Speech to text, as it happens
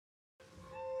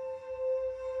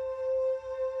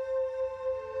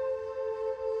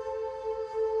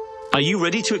Are you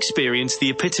ready to experience the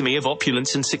epitome of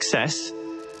opulence and success?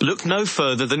 Look no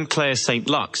further than Claire St.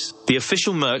 Lux, the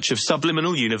official merch of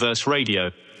Subliminal Universe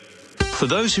Radio. For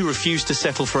those who refuse to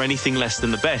settle for anything less than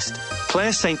the best,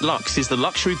 Claire St. Lux is the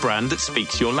luxury brand that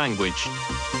speaks your language.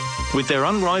 With their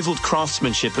unrivaled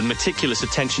craftsmanship and meticulous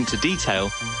attention to detail,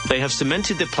 they have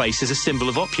cemented their place as a symbol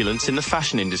of opulence in the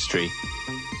fashion industry.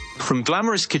 From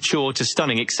glamorous couture to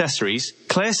stunning accessories,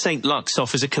 Claire St. Lux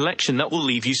offers a collection that will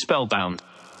leave you spellbound.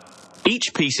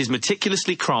 Each piece is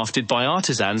meticulously crafted by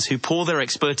artisans who pour their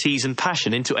expertise and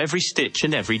passion into every stitch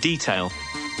and every detail.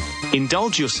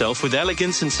 Indulge yourself with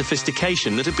elegance and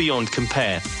sophistication that are beyond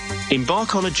compare.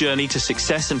 Embark on a journey to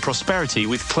success and prosperity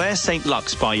with Claire St.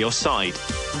 Lux by your side.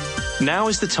 Now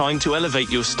is the time to elevate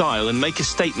your style and make a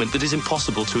statement that is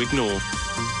impossible to ignore.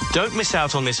 Don't miss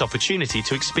out on this opportunity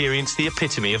to experience the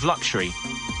epitome of luxury.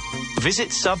 Visit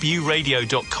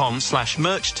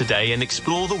suburadio.com/merch today and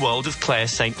explore the world of Claire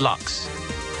St. Lux.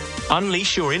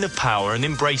 Unleash your inner power and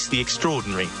embrace the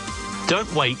extraordinary.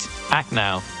 Don't wait, act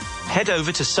now. Head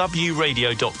over to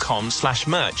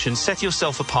suburadio.com/merch and set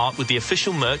yourself apart with the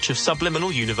official merch of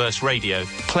Subliminal Universe Radio,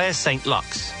 Claire St.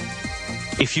 Lux.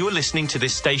 If you are listening to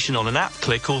this station on an app,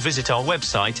 click or visit our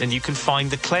website and you can find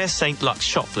the Claire St. Lux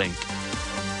shop link.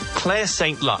 Claire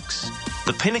St. Lux,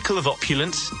 the pinnacle of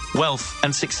opulence, wealth,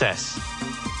 and success.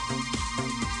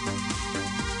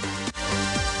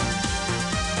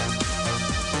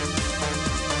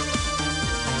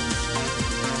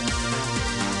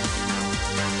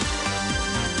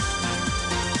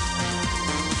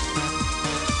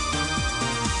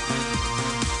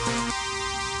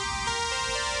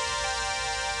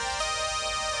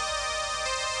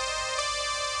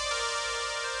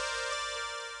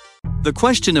 The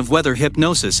question of whether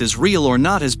hypnosis is real or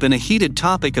not has been a heated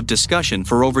topic of discussion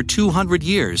for over 200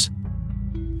 years.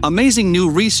 Amazing new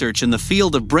research in the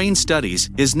field of brain studies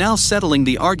is now settling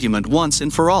the argument once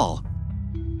and for all.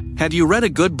 Have you read a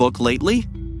good book lately?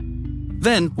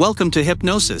 Then, welcome to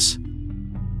hypnosis.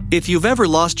 If you've ever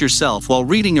lost yourself while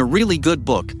reading a really good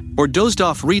book, or dozed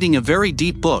off reading a very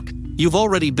deep book, you've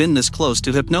already been this close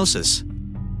to hypnosis.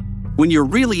 When you're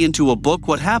really into a book,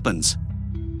 what happens?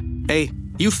 A.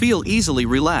 You feel easily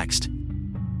relaxed.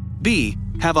 B.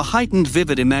 Have a heightened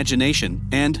vivid imagination,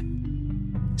 and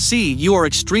C. You are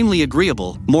extremely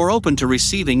agreeable, more open to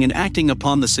receiving and acting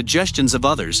upon the suggestions of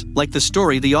others, like the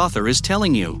story the author is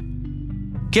telling you.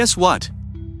 Guess what?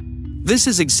 This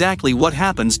is exactly what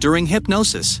happens during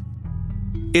hypnosis.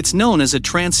 It's known as a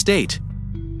trance state.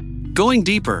 Going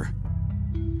deeper.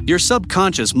 Your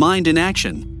subconscious mind in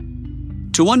action.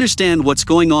 To understand what's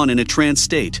going on in a trance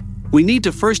state, we need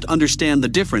to first understand the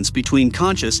difference between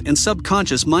conscious and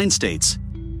subconscious mind states.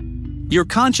 Your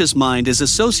conscious mind is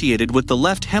associated with the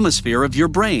left hemisphere of your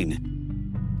brain.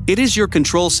 It is your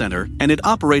control center, and it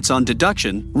operates on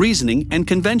deduction, reasoning, and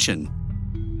convention.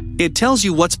 It tells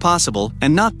you what's possible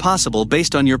and not possible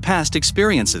based on your past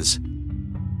experiences.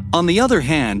 On the other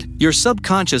hand, your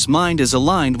subconscious mind is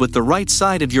aligned with the right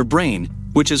side of your brain,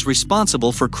 which is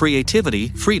responsible for creativity,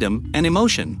 freedom, and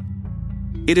emotion.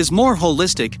 It is more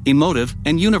holistic, emotive,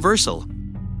 and universal.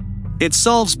 It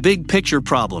solves big picture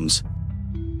problems.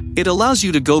 It allows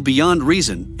you to go beyond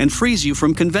reason and frees you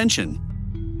from convention.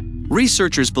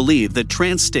 Researchers believe that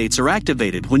trance states are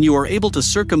activated when you are able to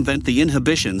circumvent the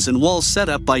inhibitions and walls set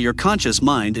up by your conscious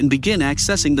mind and begin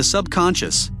accessing the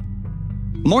subconscious.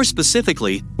 More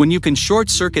specifically, when you can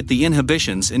short-circuit the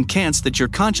inhibitions and cants that your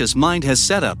conscious mind has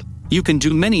set up, you can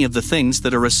do many of the things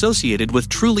that are associated with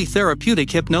truly therapeutic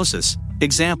hypnosis.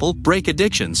 Example, break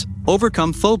addictions,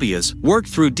 overcome phobias, work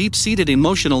through deep-seated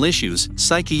emotional issues,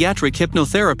 psychiatric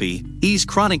hypnotherapy, ease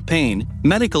chronic pain,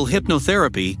 medical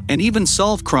hypnotherapy, and even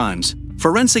solve crimes.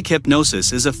 Forensic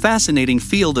hypnosis is a fascinating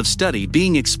field of study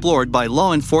being explored by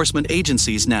law enforcement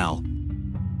agencies now.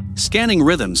 Scanning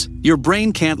rhythms, your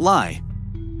brain can't lie.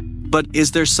 But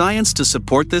is there science to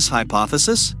support this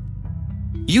hypothesis?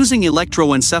 Using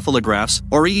electroencephalographs,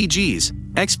 or EEGs,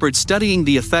 experts studying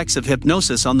the effects of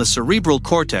hypnosis on the cerebral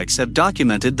cortex have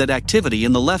documented that activity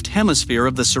in the left hemisphere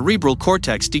of the cerebral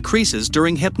cortex decreases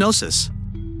during hypnosis.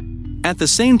 At the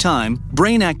same time,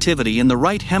 brain activity in the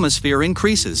right hemisphere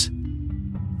increases.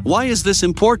 Why is this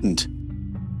important?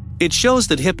 It shows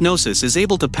that hypnosis is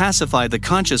able to pacify the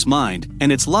conscious mind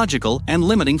and its logical and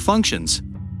limiting functions.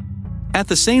 At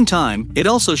the same time, it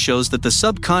also shows that the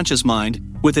subconscious mind,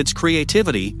 with its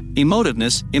creativity,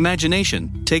 emotiveness,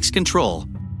 imagination, takes control.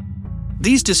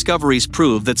 These discoveries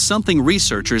prove that something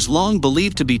researchers long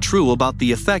believed to be true about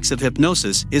the effects of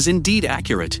hypnosis is indeed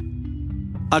accurate.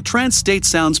 A trance state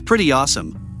sounds pretty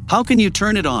awesome. How can you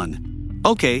turn it on?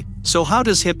 Okay, so how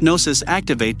does hypnosis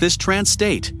activate this trance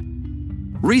state?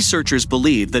 Researchers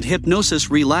believe that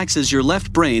hypnosis relaxes your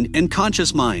left brain and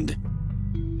conscious mind.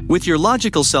 With your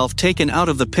logical self taken out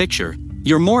of the picture,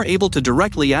 you're more able to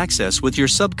directly access with your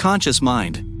subconscious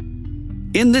mind.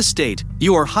 In this state,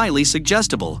 you are highly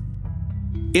suggestible.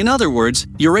 In other words,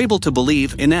 you're able to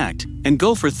believe, enact, and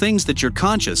go for things that your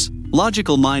conscious,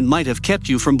 logical mind might have kept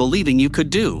you from believing you could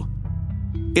do.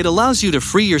 It allows you to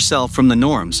free yourself from the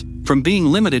norms, from being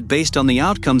limited based on the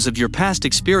outcomes of your past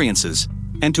experiences,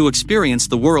 and to experience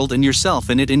the world and yourself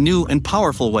in it in new and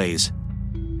powerful ways.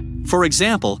 For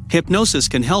example, hypnosis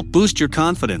can help boost your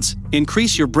confidence,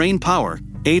 increase your brain power,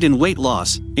 aid in weight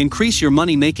loss, increase your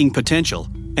money-making potential,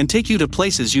 and take you to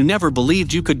places you never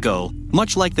believed you could go,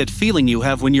 much like that feeling you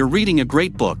have when you're reading a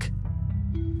great book.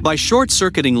 By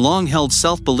short-circuiting long-held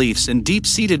self-beliefs and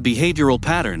deep-seated behavioral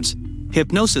patterns,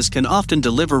 hypnosis can often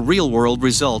deliver real-world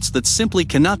results that simply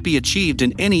cannot be achieved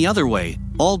in any other way,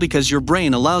 all because your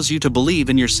brain allows you to believe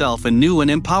in yourself in new and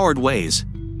empowered ways.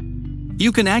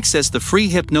 You can access the free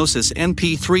Hypnosis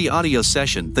MP3 audio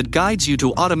session that guides you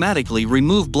to automatically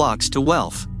remove blocks to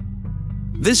wealth.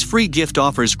 This free gift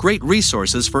offers great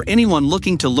resources for anyone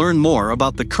looking to learn more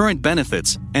about the current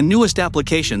benefits and newest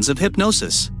applications of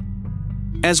hypnosis.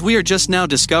 As we are just now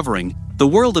discovering, the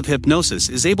world of hypnosis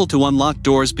is able to unlock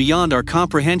doors beyond our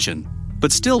comprehension,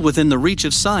 but still within the reach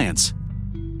of science.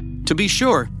 To be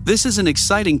sure, this is an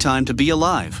exciting time to be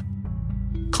alive.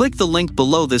 Click the link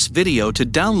below this video to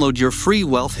download your free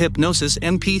Wealth Hypnosis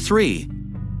MP3.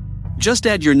 Just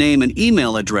add your name and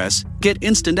email address, get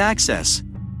instant access.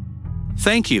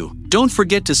 Thank you. Don't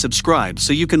forget to subscribe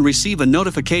so you can receive a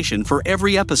notification for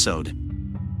every episode.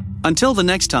 Until the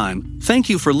next time, thank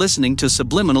you for listening to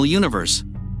Subliminal Universe.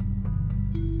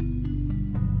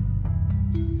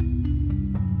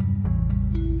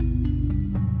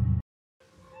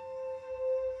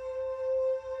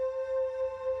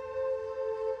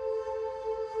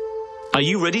 Are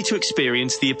you ready to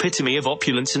experience the epitome of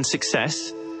opulence and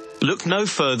success? Look no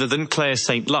further than Claire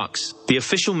St. Lux, the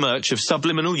official merch of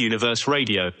Subliminal Universe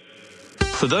Radio.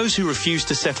 For those who refuse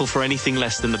to settle for anything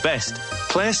less than the best,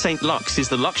 Claire St. Lux is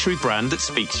the luxury brand that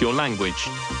speaks your language.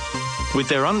 With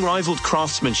their unrivaled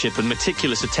craftsmanship and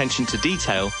meticulous attention to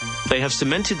detail, they have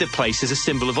cemented their place as a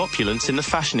symbol of opulence in the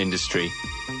fashion industry.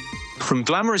 From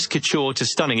glamorous couture to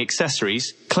stunning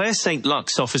accessories, Claire St.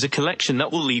 Lux offers a collection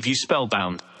that will leave you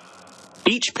spellbound.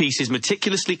 Each piece is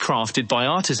meticulously crafted by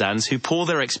artisans who pour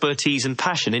their expertise and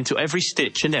passion into every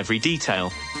stitch and every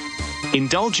detail.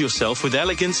 Indulge yourself with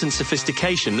elegance and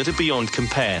sophistication that are beyond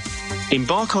compare.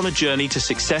 Embark on a journey to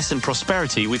success and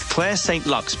prosperity with Claire St.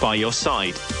 Lux by your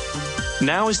side.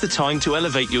 Now is the time to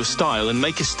elevate your style and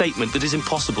make a statement that is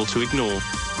impossible to ignore.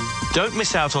 Don't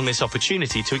miss out on this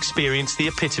opportunity to experience the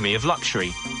epitome of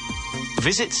luxury.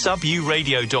 Visit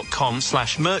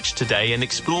suburadio.com/merch today and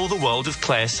explore the world of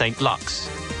Claire St. Lux.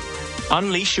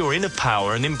 Unleash your inner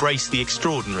power and embrace the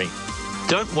extraordinary.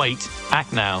 Don't wait,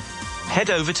 act now.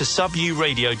 Head over to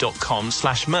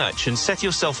suburadio.com/merch and set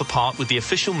yourself apart with the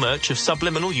official merch of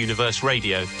Subliminal Universe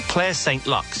Radio, Claire St.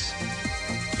 Lux.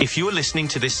 If you are listening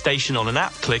to this station on an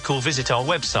app, click or visit our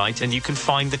website and you can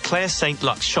find the Claire St.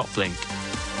 Lux shop link.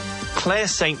 Claire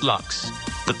St. Lux,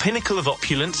 the pinnacle of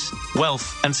opulence,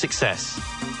 wealth and success.